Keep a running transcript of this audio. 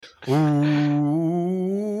Ooh.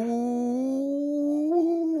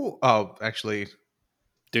 Oh, actually,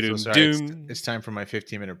 so sorry. Doom. It's time for my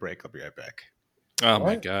 15-minute break. I'll be right back. Oh my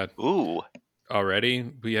What? god. Ooh. Already?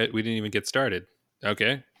 We didn't even get started.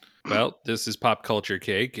 Okay. Well, this is Pop Culture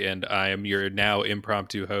Cake, and I am your now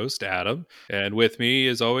impromptu host, Adam. And with me,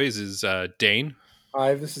 as always, is Dane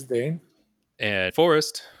Hi, this is Dane. and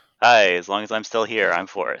Forrest. Hi, as long as I'm still here, I'm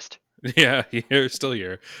Forrest. Yeah, you're still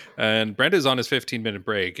here. And Brent is on his 15-minute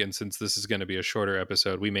break, and since this is going to be a shorter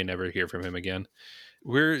episode, we may never hear from him again.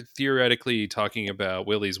 We're theoretically talking about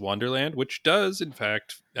Willy's Wonderland, which does, in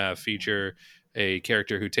fact, feature a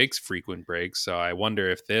character who takes frequent breaks. So I wonder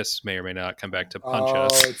if this may or may not come back to punch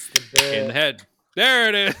us It's the bit. in the head. There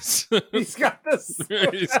it is. He's got this.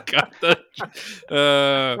 He's got the.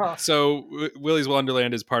 So Willy's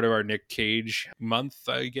Wonderland is part of our Nick Cage month,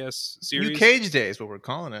 I guess, series. New Cage Day is what we're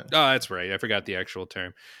calling it. Oh, that's right. I forgot the actual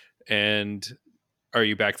term. And are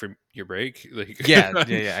you back from your break? Like, Yeah.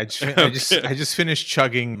 I just finished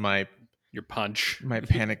chugging your punch. my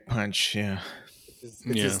panic punch. Yeah.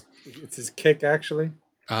 It's his kick, actually.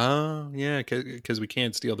 Oh, yeah, because we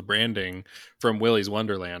can't steal the branding from Willy's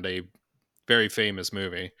Wonderland, a very famous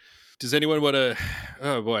movie. Does anyone want to...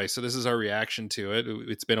 Oh, boy. So this is our reaction to it.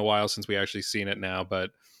 It's been a while since we actually seen it now,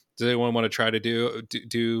 but does anyone want to try to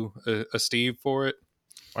do a Steve for it?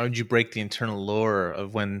 Why would you break the internal lore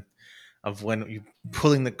of when you're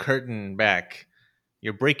pulling the curtain back?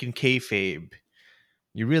 You're breaking kayfabe.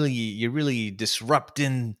 You're really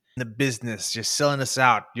disrupting the business. You're selling us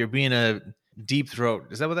out. You're being a deep throat.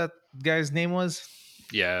 Is that what that guy's name was?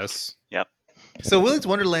 Yes. Yep. So Willy's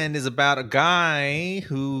Wonderland is about a guy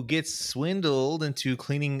who gets swindled into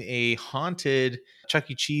cleaning a haunted Chuck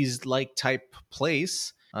E. Cheese-like type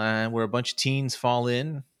place where a bunch of teens fall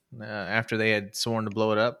in after they had sworn to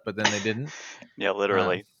blow it up, but then they didn't. Yeah,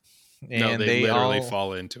 literally. No, they literally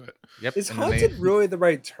fall into it. Yep. Is haunted really the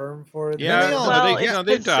right term for it? Yeah, they all- no, Well,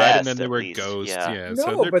 they it's died and then possessed, they at were least, ghosts. yeah. Yeah,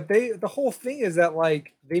 No, but the whole thing is that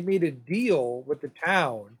like they made a deal with the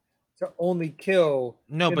town to only kill.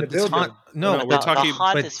 No, in but the this building. haunt. No, No, we're talking- The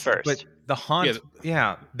haunt but, is first. But the haunt,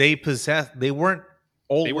 yeah, they possessed. They weren't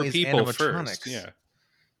always they were people animatronics. first. Yeah.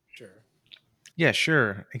 Sure. Yeah,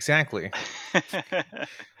 sure, exactly.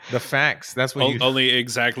 The facts. That's what you. Only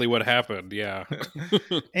exactly what happened. Yeah.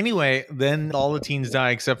 Anyway, then all the teens die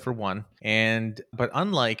except for one, but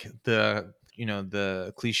unlike the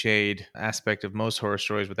cliched aspect of most horror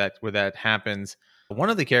stories where that happens, one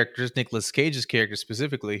of the characters, Nicolas Cage's character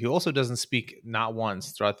specifically, who also doesn't speak not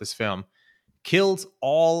once throughout this film, kills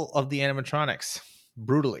all of the animatronics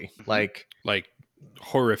brutally. Like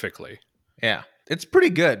horrifically. Yeah, it's pretty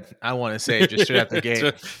good. I want to say just straight out the gate.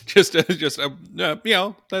 just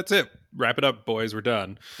that's it. Wrap it up, boys. We're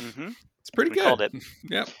done. Mm-hmm. It's pretty good. Called it.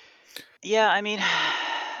 Yep. Yeah, I mean,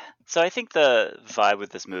 so I think the vibe with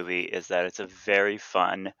this movie is that it's a very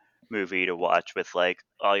fun movie to watch with like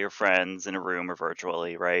all your friends in a room or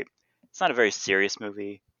virtually, right? It's not a very serious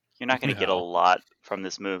movie. You're not going to get a lot from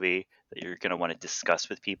this movie that you're going to want to discuss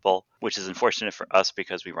with people, which is unfortunate for us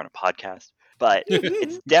because we run a podcast. But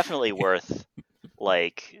it's definitely worth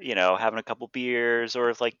like, having a couple beers,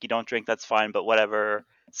 or if like you don't drink, that's fine, but whatever.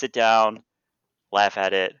 Sit down, laugh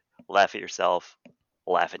at it, laugh at yourself,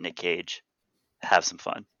 laugh at Nick Cage, have some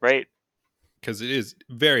fun, right? Because it is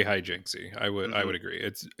very hijinksy. I would agree.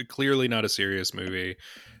 It's clearly not a serious movie.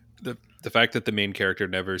 The fact that the main character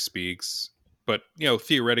never speaks, but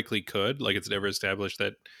theoretically could, like, it's never established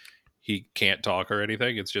that he can't talk or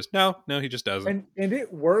anything. It's just no, he just doesn't. And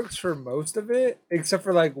it works for most of it, except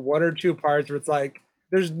for like one or two parts where it's like,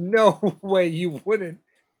 there's no way you wouldn't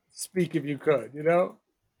speak if you could,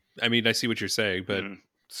 I mean, I see what you're saying, but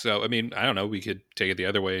so, I mean, I don't know. We could take it the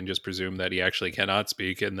other way and just presume that he actually cannot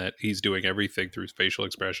speak and that he's doing everything through facial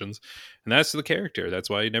expressions. And that's the character. That's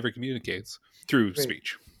why he never communicates through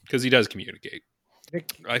speech, because he does communicate. Nick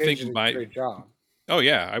Cage I think did a great job. Oh,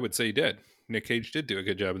 yeah, I would say he did. Nick Cage did do a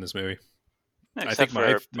good job in this movie. Except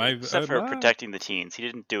for protecting the teens. He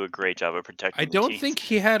didn't do a great job of protecting the teens. I don't think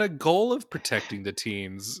he had a goal of protecting the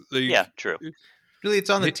teens. Yeah, true. Really, it's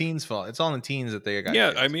on the teens' fault. It's on the teens that they got.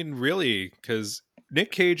 Yeah, killed. I mean, really, because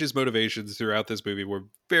Nick Cage's motivations throughout this movie were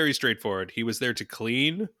very straightforward. He was there to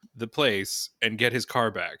clean the place and get his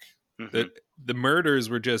car back. Mm-hmm. The murders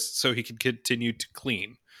were just so he could continue to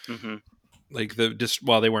clean. Mm-hmm. Like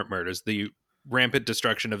they weren't murders. The rampant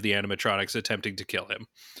destruction of the animatronics attempting to kill him.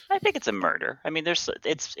 I think it's a murder. I mean,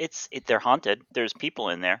 they're haunted. There's people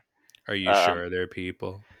in there. Are you sure they're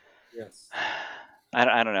people? Yes.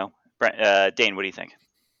 I don't know. Dane, what do you think?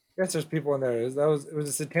 Yes, there's people in there. It was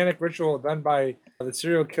a satanic ritual done by the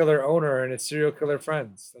serial killer owner and his serial killer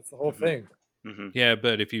friends. That's the whole thing. Mm-hmm. Yeah,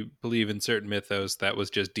 but if you believe in certain mythos, that was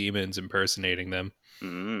just demons impersonating them.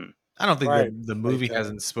 Mm. I don't think Right. the movie Like,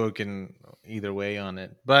 hasn't spoken either way on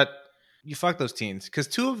it, but you fuck those teens because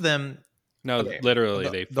two of them. No, Okay, literally, the,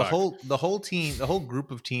 they the fuck. whole group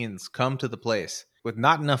of teens come to the place with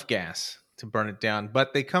not enough gas to burn it down,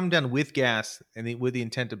 but they come down with gas and with the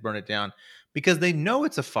intent to burn it down because they know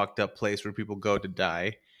it's a fucked up place where people go to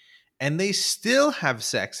die, and they still have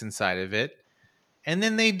sex inside of it, and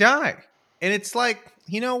then they die. And it's like,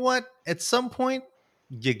 you know what? At some point,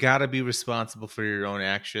 you gotta be responsible for your own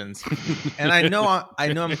actions. And I know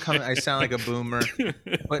I'm coming. I sound like a boomer,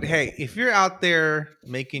 but hey, if you're out there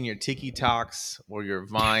making your TikToks or your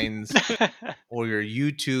Vines or your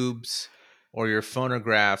YouTubes or your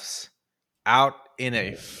phonographs out in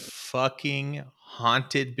a fucking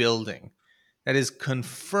haunted building that is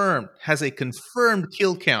confirmed, has a confirmed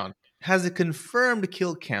kill count.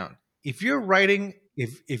 If you're writing,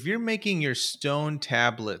 if you're making your stone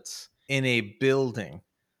tablets in a building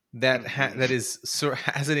that that is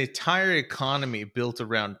has an entire economy built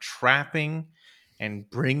around trapping and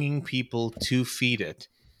bringing people to feed it,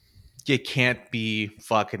 you can't be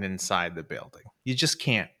fucking inside the building. You just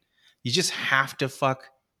can't. You just have to fuck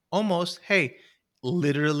almost, hey,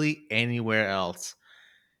 literally anywhere else.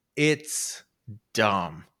 It's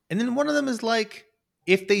dumb. And then one of them is like,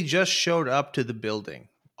 if they just showed up to the building,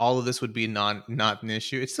 all of this would be not an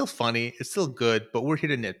issue. It's still funny, it's still good, but we're here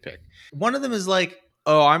to nitpick. One of them is like,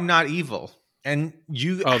 oh, I'm not evil. And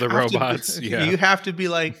you Oh, the have robots. to Yeah. you have to be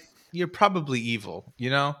like, you're probably evil, you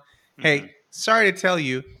know? Mhm. Hey, sorry to tell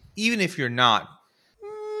you, even if you're not,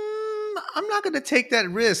 I'm not going to take that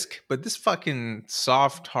risk. But this fucking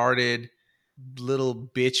soft-hearted little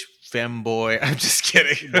bitch femboy. I'm just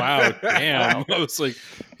kidding. Wow, damn. Wow. I was like,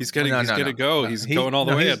 he's No, gonna go. no. He's going all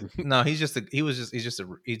the way in. No, he's just he's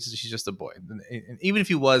just a boy. And even if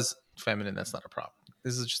he was feminine, that's not a problem.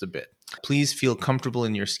 This is just a bit. Please feel comfortable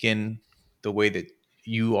in your skin the way that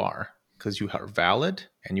you are, because you are valid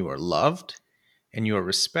and you are loved and you are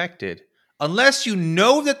respected. Unless you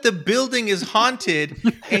know that the building is haunted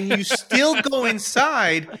and you still go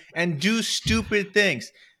inside and do stupid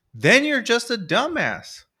things, then you're just a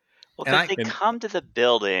dumbass. Well, And they come to the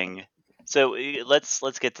building. So let's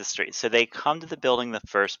get this straight. So they come to the building in the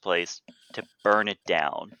first place to burn it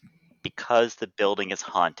down because the building is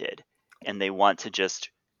haunted, and they want to just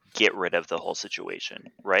get rid of the whole situation,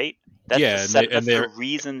 right? That's Yeah, that's the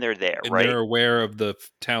reason they're there, and right? they're aware of the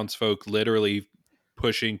townsfolk literally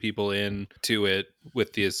pushing people in to it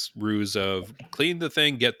with this ruse of clean the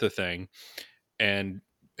thing, get the thing, and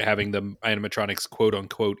having the animatronics quote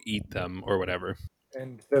unquote eat them or whatever.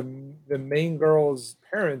 and the main girl's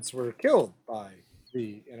parents were killed by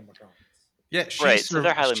the animatronics. yeah, Right, so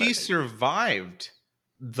they're highly she motivated. survived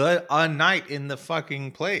a night in the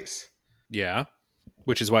fucking place. Yeah,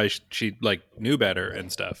 which is why she like knew better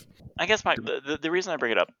and stuff. I guess the reason I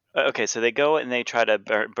bring it up. Okay, so they go and they try to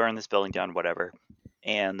burn this building down, whatever,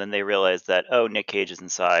 and then they realize that, oh, Nick Cage is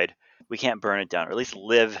inside. We can't burn it down, or at least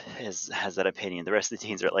Liv has that opinion. The rest of the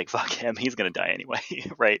teens are like, fuck him, he's gonna die anyway,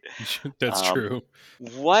 right? That's true.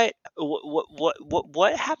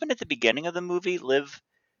 What happened at the beginning of the movie? Liv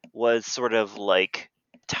was sort of like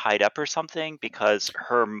tied up or something because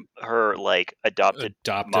her like adopted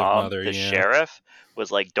Adoptive mom, mother, the yeah. sheriff,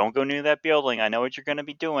 was like, "Don't go near that building. I know what you're going to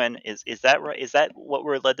be doing." Is that right? Is that what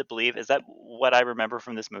we're led to believe? Is that what I remember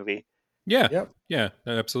from this movie? Yeah, Yep. yeah,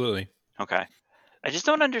 absolutely. Okay, I just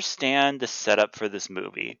don't understand the setup for this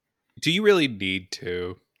movie. Do you really need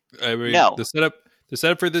to? I mean, No. The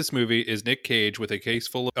setup for this movie is Nick Cage with a case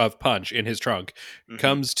full of punch in his trunk, Mhm.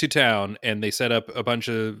 comes to town, and they set up a bunch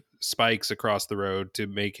of spikes across the road to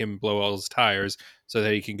make him blow all his tires so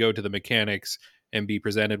that he can go to the mechanics and be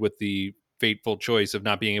presented with the fateful choice of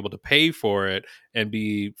not being able to pay for it and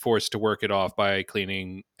be forced to work it off by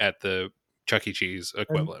cleaning at the Chuck E. Cheese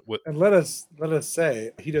equivalent. And let us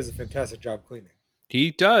say he does a fantastic job cleaning.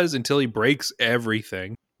 He does until he breaks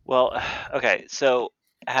everything. Well, okay, so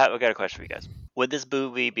I got a question for you guys. Would this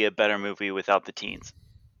movie be a better movie without the teens?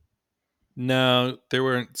 No, there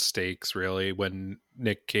weren't stakes really when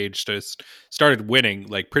Nick Cage just started winning,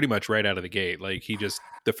 like pretty much right out of the gate. Like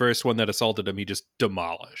the first one that assaulted him, he just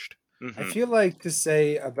demolished. I feel like to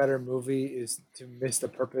say a better movie is to miss the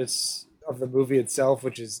purpose of the movie itself,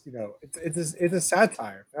 which is, it's a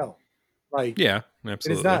satire film. Like, Yeah, it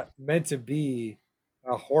absolutely. is not meant to be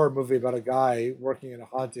a horror movie about a guy working in a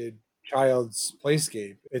haunted child's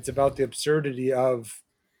playscape. It's about the absurdity of,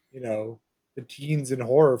 the teens in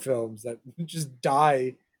horror films that just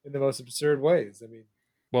die in the most absurd ways. I mean,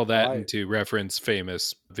 Well, that why? and to reference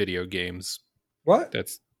famous video games. What?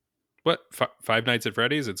 That's What? Five Nights at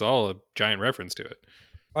Freddy's? It's all a giant reference to it.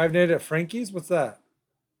 Five Nights at Frankie's? What's that?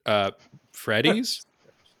 Freddy's?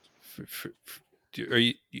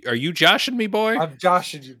 Are you joshing me, boy? I'm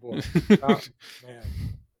joshing you, boy. Oh, man.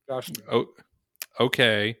 Joshing you. Oh,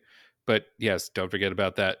 okay. But yes, don't forget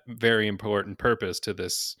about that very important purpose to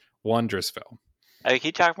this wondrous film. Can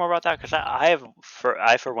you talk more about that? Because I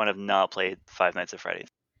for one have not played Five Nights at Freddy's.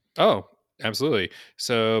 Oh, absolutely.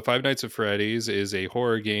 So Five Nights at Freddy's is a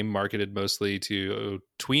horror game marketed mostly to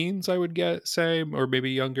tweens, I would say, or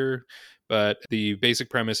maybe younger. But the basic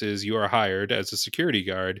premise is you are hired as a security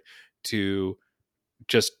guard to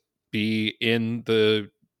just be in the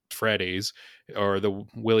Freddy's or the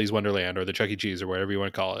Willy's Wonderland or the Chuck E. Cheese or whatever you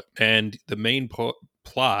want to call it. And the main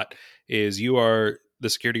plot is you are the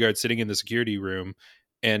security guard sitting in the security room,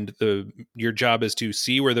 and your job is to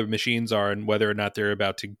see where the machines are and whether or not they're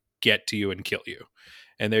about to get to you and kill you.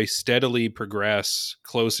 And they steadily progress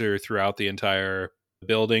closer throughout the entire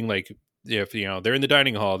building. Like if they're in the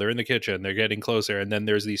dining hall, they're in the kitchen, they're getting closer, and then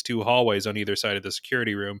there's these two hallways on either side of the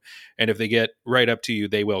security room, and if they get right up to you,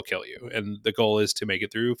 they will kill you. And the goal is to make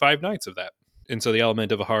it through 5 nights of that. And so the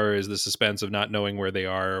element of a horror is the suspense of not knowing where they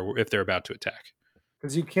are or if they're about to attack.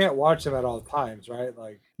 Because you can't watch them at all times, right?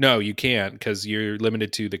 Like, no, you can't, because you're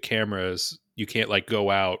limited to the cameras. You can't go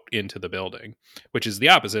out into the building, which is the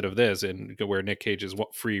opposite of this, and where Nick Cage is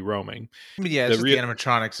free roaming. But yeah, the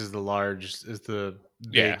animatronics is the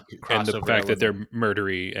big and the fact that they're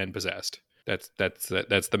murdery and possessed. That's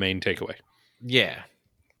the main takeaway. Yeah.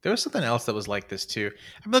 There was something else that was like this too.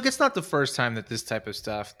 I mean, look, it's not the first time that this type of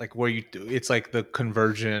stuff, like where it's like the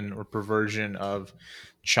conversion or perversion of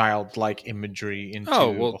childlike imagery into. Oh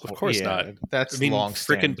well, of course not. That's long.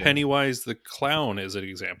 Freaking Pennywise the clown is an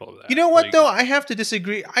example of that. You know what though? I have to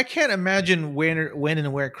disagree. I can't imagine when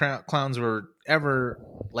and where clowns were ever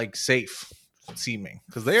safe seeming,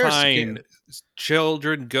 because they are fine.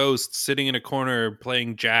 Children ghosts sitting in a corner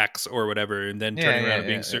playing jacks or whatever, and then turning around and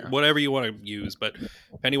being whatever you want to use. But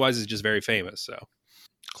Pennywise is just very famous. So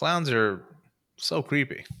clowns are so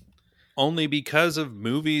creepy. Only because of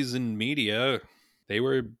movies and media, they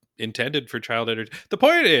were intended for child entertainment. The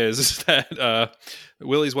point is that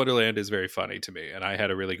Willy's Wonderland is very funny to me, and I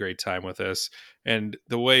had a really great time with this. And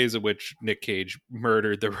the ways in which Nick Cage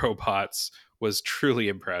murdered the robots was truly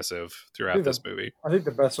impressive throughout this movie. I think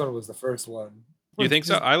the best one was the first one. You think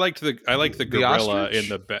so? I liked the gorilla in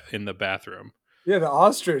the bathroom. Yeah, the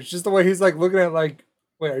ostrich. Just the way he's looking at wait,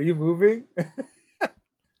 are you moving? I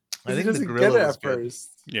think the gorilla was at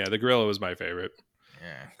first. Yeah, the gorilla was my favorite.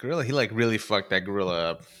 Yeah, gorilla. He really fucked that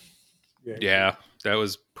gorilla up. Yeah, that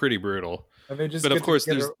was pretty brutal. And they just but of course,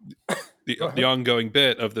 there's the ongoing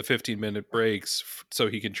bit of the 15-minute breaks so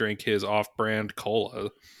he can drink his off-brand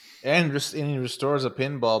cola. And he restores a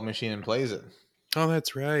pinball machine and plays it. Oh,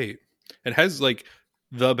 that's right. And has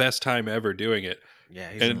the best time ever doing it.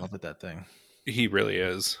 Yeah, he's in love with that thing. He really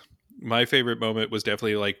is. My favorite moment was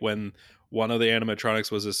definitely when one of the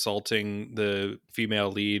animatronics was assaulting the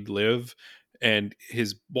female lead, Liv, and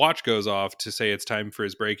his watch goes off to say it's time for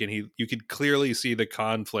his break, and you could clearly see the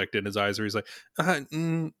conflict in his eyes where he's like,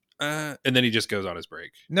 and then he just goes on his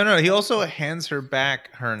break. No. He also hands her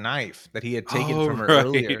back her knife that he had taken from her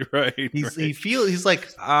earlier. Right. He's like,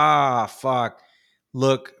 fuck.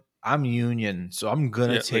 Look, I'm union, so I'm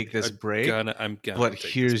gonna take this break. I'm gonna. But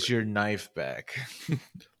here's your knife back.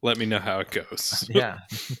 Let me know how it goes. Yeah.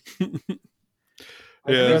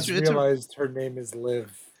 I just realized her name is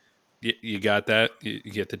Liv. You got that? You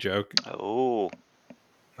get the joke? Oh.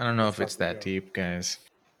 I don't know if it's that deep, guys.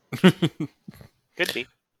 Could be.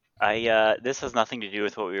 This has nothing to do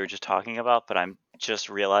with what we were just talking about, but I'm just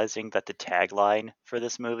realizing that the tagline for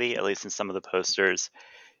this movie, at least in some of the posters,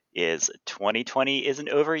 is 2020 isn't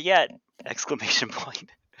over yet! !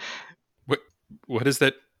 What is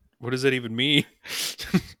that? What does that even mean?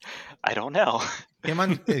 I don't know.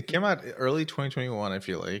 It came out early 2021, I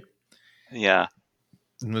feel like. Yeah.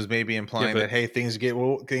 And was maybe implying that, hey, things are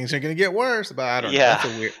going to get worse, but I don't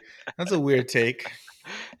know. That's a weird take.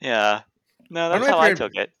 Yeah. No, that's how I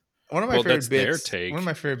took it. One of my favorite bits. One of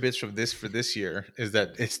my favorite bits for this year is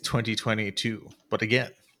that it's 2022, but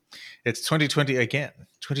again, it's 2020 again.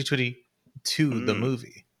 2022, the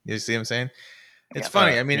movie. You see what I'm saying? It's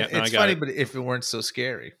funny. I mean, it's funny, but if it weren't so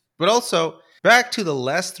scary. But also, back to the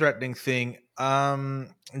less threatening thing.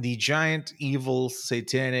 The giant, evil,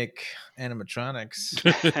 satanic animatronics.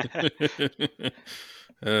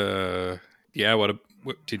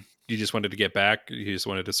 What did you just wanted to get back? You just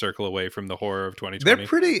wanted to circle away from the horror of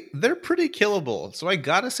 2020. They're pretty killable. So I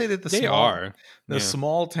gotta say that the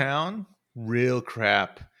small town, real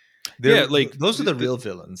crap. Those are the real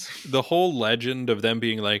villains. The whole legend of them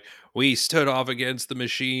being like, we stood off against the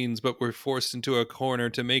machines, but were forced into a corner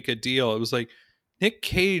to make a deal. It was like Nick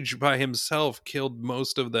Cage by himself killed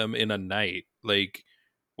most of them in a night. Like,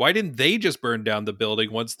 why didn't they just burn down the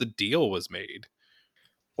building once the deal was made?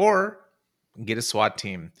 Or get a SWAT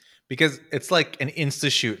team, because it's like an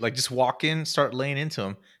insta shoot. Like, just walk in, start laying into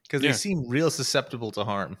them, because they seem real susceptible to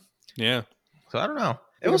harm. Yeah. So I don't know.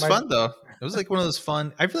 It was fun though. It was like one of those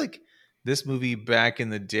fun. I feel like this movie back in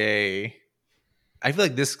the day. I feel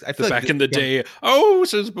like this. I feel like back in the day. Oh,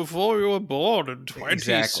 since before you were born in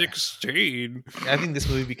 2016. I think this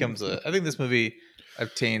movie becomes a. I think this movie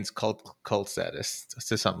obtains cult status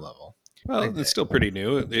to some level. Well, it's still pretty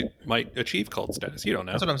new. It might achieve cult status. You don't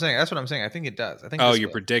know. That's what I'm saying. I think it does. I think. Oh,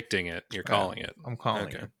 you're predicting it. You're calling it. I'm calling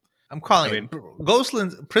it. I'm calling it.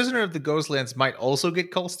 Ghostlands, Prisoner of the Ghostlands might also get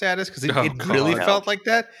cult status because it really felt like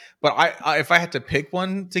that. But I, if I had to pick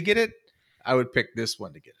one to get it, I would pick this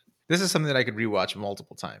one to get it. This is something that I could rewatch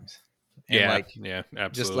multiple times. And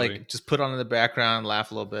absolutely. Just put on in the background,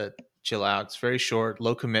 laugh a little bit, chill out. It's very short,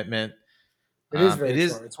 low commitment. It is very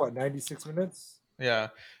short. It's 96 minutes? Yeah.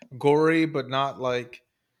 Gory, but not like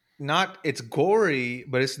it's gory,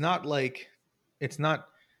 but it's not like it's not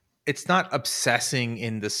obsessing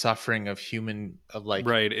in the suffering of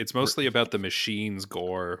right. It's mostly about the machines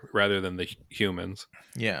gore rather than the humans.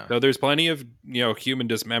 Yeah. So there's plenty of human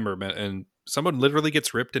dismemberment, and someone literally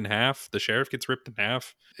gets ripped in half. The sheriff gets ripped in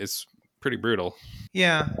half. It's pretty brutal.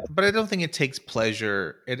 Yeah, but I don't think it takes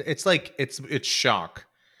pleasure. It's like it's shock.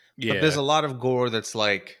 Yeah. But there's a lot of gore that's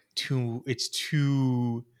like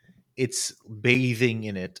it's bathing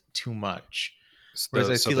in it too much. Whereas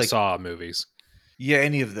I feel like Saw movies. Yeah,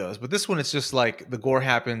 any of those. But this one, it's just like the gore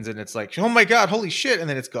happens and it's like, oh my God, holy shit. And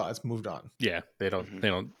then it's gone. It's moved on. Yeah, they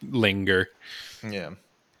don't linger. Yeah.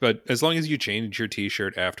 But as long as you change your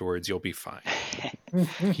t-shirt afterwards, you'll be fine.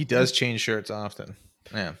 He does change shirts often.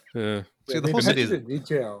 Yeah. The whole city is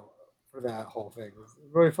detail for that whole thing. It's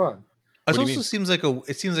really fun. It also seems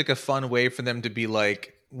like a fun way for them to be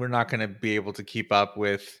like, we're not going to be able to keep up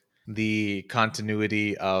with the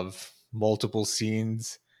continuity of multiple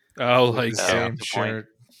scenes. Oh, like the same shirt.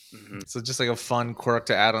 Mm-hmm. So just like a fun quirk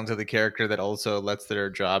to add onto the character that also lets their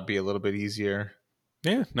job be a little bit easier.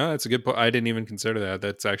 Yeah, no, that's a good point. I didn't even consider that.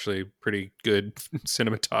 That's actually pretty good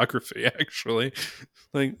cinematography, actually.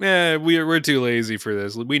 Like, we're too lazy for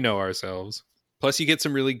this. We know ourselves. Plus, you get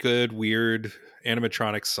some really good, weird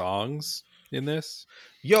animatronic songs in this.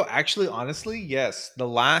 Yo, actually, honestly, yes. The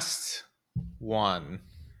last one.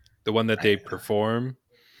 The one that they perform.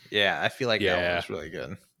 Yeah, I feel like that one was really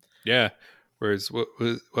good. Yeah. Whereas, what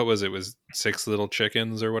was it? It was Six Little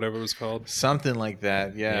Chickens or whatever it was called? Something like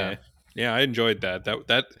that, yeah. Yeah, I enjoyed that.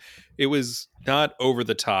 That it was not over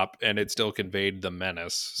the top, and it still conveyed the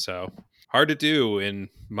menace. So hard to do in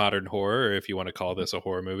modern horror. If you want to call this a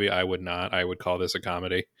horror movie, I would not. I would call this a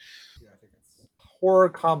comedy. Yeah, I think it's horror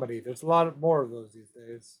comedy. There's a lot more of those these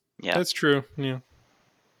days. Yeah, that's true. Yeah,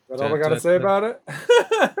 is that all I got to say about it?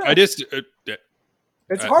 I just.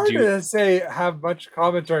 It's hard to have much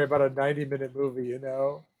commentary about a 90-minute movie.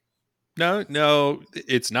 No,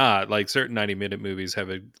 it's not. Like certain 90-minute movies have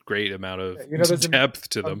a great amount of depth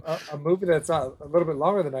to them. A movie that's not a little bit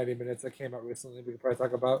longer than 90 minutes that came out recently, we could probably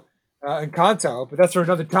talk about Encanto, but that's for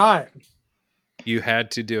another time. You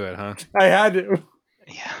had to do it, huh? I had to.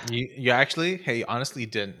 Yeah. You actually, hey, honestly,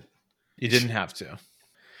 didn't. You didn't have to.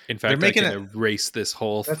 In fact, I can erase this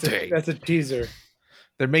whole thing. That's a teaser.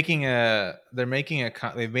 They've made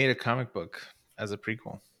a comic book as a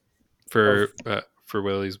prequel for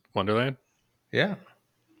Willy's Wonderland. Yeah,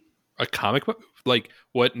 a comic book like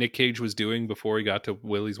what Nick Cage was doing before he got to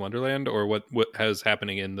Willy's Wonderland, or what has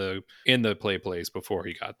happening in the play place before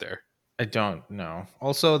he got there. I don't know.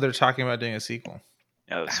 Also, they're talking about doing a sequel.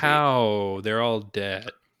 Oh, how? They're all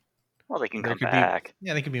dead. Well, they can come back.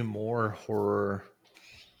 They could be more horror.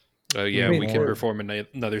 Yeah, we can perform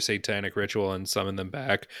another satanic ritual and summon them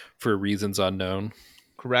back for reasons unknown.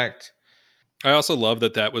 Correct. I also love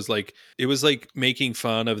that was like, it was like making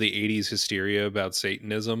fun of the 80s hysteria about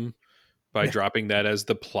Satanism by dropping that as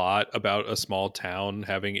the plot about a small town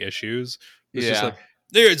having issues. It's just like,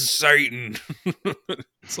 there's Satan.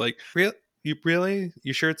 It's like, really?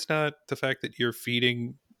 You sure it's not the fact that you're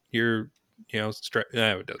feeding your,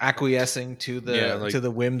 acquiescing to the to the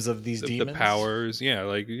whims of these demons, the powers? Yeah,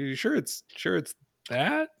 like, you sure it's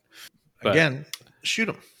that? But again, shoot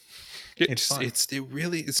them.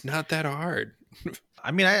 It's not that hard.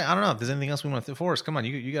 I mean, I don't know if there's anything else we want to force. Come on,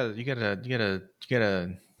 you gotta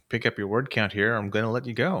pick up your word count here. I'm gonna let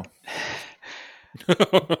you go.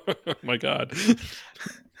 Oh my God.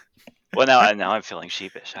 Well, now I'm feeling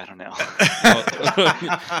sheepish. I don't know.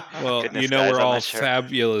 Well, Goodness, we're guys, I'm all not sure.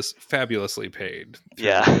 fabulously paid. through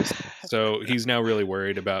Yeah. this. So he's now really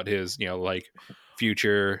worried about his,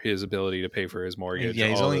 future, his ability to pay for his mortgage.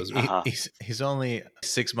 Yeah, all those. he's only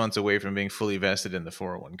 6 months away from being fully vested in the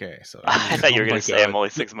 401k. So I thought you were Oh going my to say I'm God. only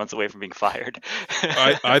 6 months away from being fired.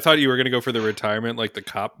 I thought you were going to go for the retirement, like the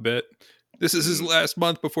cop bit. This is his last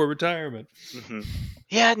month before retirement. Mhm.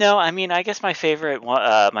 Yeah, no, I mean, I guess my favorite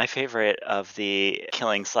of the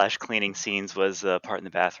killing/cleaning scenes was the part in the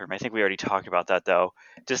bathroom. I think we already talked about that though.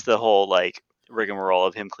 Just the whole like rigmarole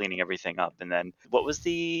of him cleaning everything up, and then what was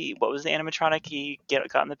the animatronic he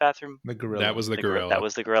got in the bathroom? the gorilla. That was the gorilla. That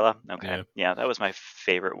was the gorilla. Okay, yeah, that was my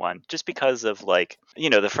favorite one. Just because of like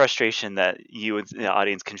the frustration that you and the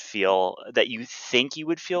audience can feel, that you think you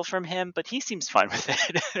would feel from him, but he seems fine with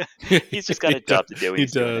it. He's just got a job to do. He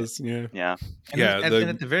does. Yeah. Yeah. and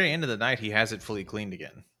at the very end of the night, he has it fully cleaned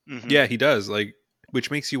again. Mhm. Yeah, he does. Like, which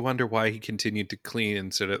makes you wonder why he continued to clean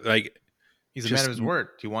instead of like. He's a man of his word.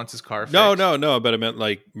 He wants his car fixed. No. But I meant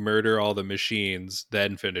like murder all the machines,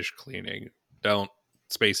 then finish cleaning. Don't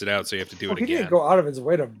space it out so you have to do it He again. didn't go out of his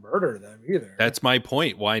way to murder them either. That's my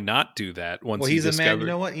point. Why not do that once Well, he he's a man. discovered? You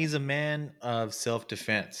know what? He's a man of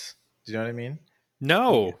self-defense. Do you know what I mean?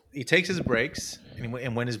 No. He takes his breaks, and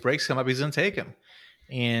when his breaks come up, he's gonna take them.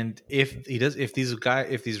 And if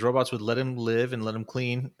these robots would let him live and let him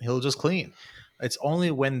clean, he'll just clean. It's only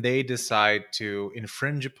when they decide to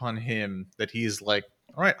infringe upon him that he's like,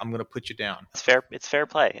 all right, I'm going to put you down. It's fair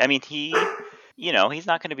play. I mean, he's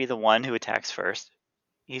not going to be the one who attacks first.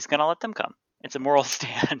 He's going to let them come. It's a moral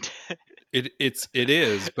stand. It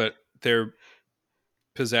is, but they're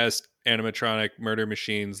possessed animatronic murder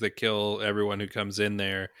machines that kill everyone who comes in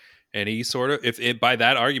there, and he sort of, by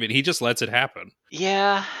that argument, he just lets it happen.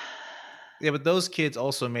 Yeah. Yeah, but those kids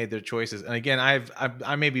also made their choices. And again,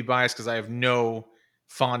 I may be biased because I have no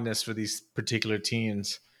fondness for these particular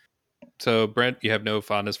teens. So, Brent, you have no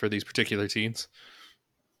fondness for these particular teens?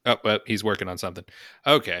 Oh, but he's working on something.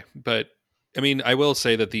 Okay, but I mean, I will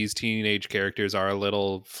say that these teenage characters are a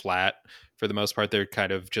little flat for the most part. They're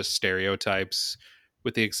kind of just stereotypes,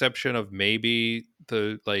 with the exception of maybe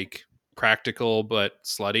the like practical but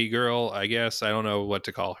slutty girl. I guess I don't know what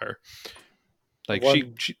to call her. Like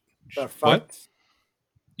she what?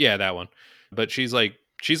 Yeah, that one. But she's like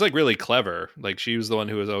really clever. Like she was the one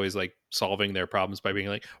who was always like solving their problems by being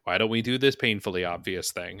like, why don't we do this painfully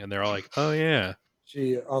obvious thing? And they're all like, oh yeah.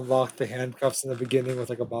 She unlocked the handcuffs in the beginning with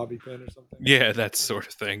like a bobby pin or something. Yeah, that sort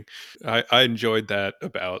of thing. I enjoyed that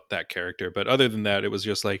about that character. But other than that, it was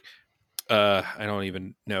just like, I don't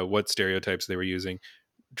even know what stereotypes they were using.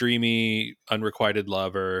 Dreamy, unrequited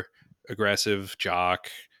lover, aggressive jock,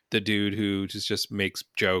 the dude who just makes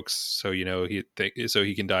jokes so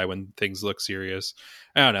he can die when things look serious.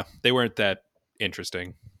 I don't know. They weren't that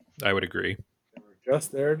interesting. I would agree. They were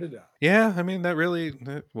just there to die. Yeah, I mean that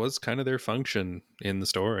was kind of their function in the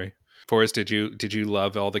story. Forrest, did you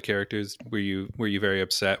love all the characters? Were you very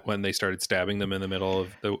upset when they started stabbing them in the middle of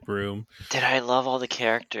the room? Did I love all the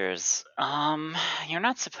characters? You're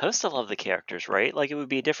not supposed to love the characters, right? Like it would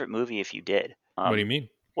be a different movie if you did. What do you mean?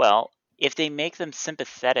 Well, if they make them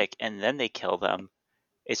sympathetic and then they kill them,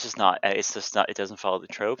 it doesn't follow the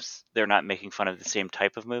tropes. They're not making fun of the same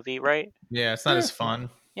type of movie, right? Yeah, it's not as fun.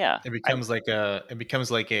 Yeah. It becomes like a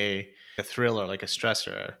thriller, like a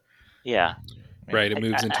stressor. Yeah. Right, it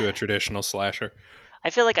moves into a traditional slasher. I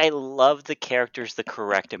feel like I love the characters the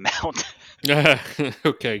correct amount.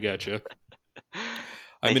 Okay, gotcha.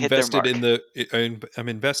 I'm invested in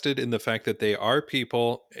the fact that they are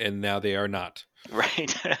people and now they are not.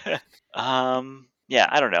 Right. Yeah,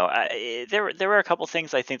 I don't know. There were a couple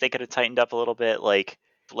things I think they could have tightened up a little bit, like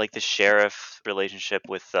the sheriff relationship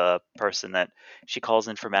with the person that she calls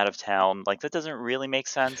in from out of town. Like that doesn't really make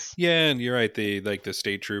sense. Yeah, and you're right. The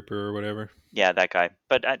state trooper or whatever. Yeah, that guy.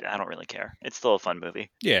 But I don't really care. It's still a fun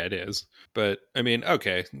movie. Yeah, it is. But I mean,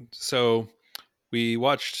 okay. So we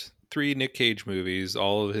watched 3 Nick Cage movies,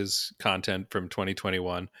 all of his content from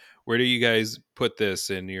 2021. Where do you guys put this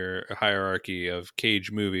in your hierarchy of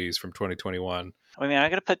Cage movies from 2021? I mean, I'm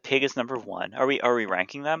gonna put Pig as number 1. Are we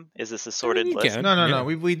ranking them? Is this a sorted list? No.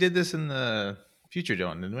 We did this in the Future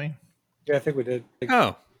Dawn, didn't we? Yeah, I think we did.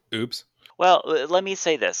 Oh, oops. Well, let me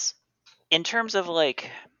say this. In terms of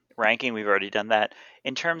like ranking, we've already done that.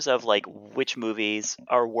 In terms of like which movies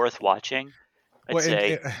are worth watching, I'd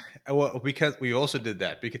say. Because we also did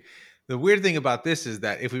that. Because the weird thing about this is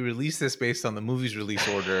that if we release this based on the movie's release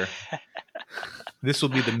order, this will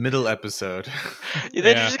be the middle episode. Then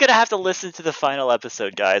you're just gonna have to listen to the final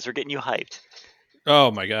episode, guys. We're getting you hyped.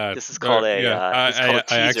 Oh my god! This is called a this is called a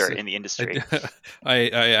teaser acci- in the industry.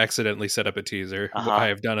 I accidentally set up a teaser. Uh-huh.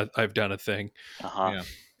 I've done a thing. Yeah.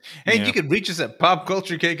 And Yeah. you can reach us at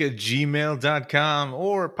popculturecake@gmail.com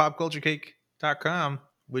or popculturecake.com,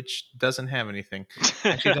 which doesn't have anything.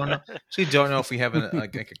 Actually, don't know if we have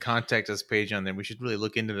like a contact us page on there. We should really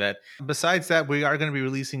look into that. Besides that, we are going to be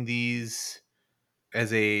releasing these as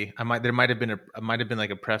there might have been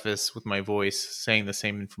like a preface with my voice saying the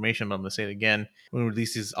same information, but I'm going to say it again. When we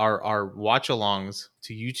release these our watch alongs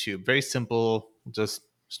to YouTube, very simple. Just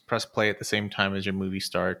press play at the same time as your movie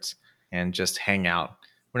starts and just hang out.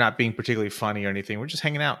 We're not being particularly funny or anything. We're just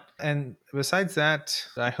hanging out. And besides that,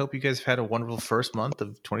 I hope you guys have had a wonderful first month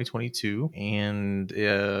of 2022. And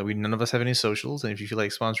none of us have any socials. And if you feel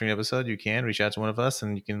like sponsoring an episode, you can reach out to one of us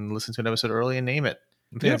and you can listen to an episode early and name it.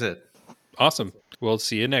 I think that's it. Awesome. We'll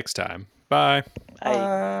see you next time. Bye.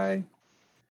 Bye.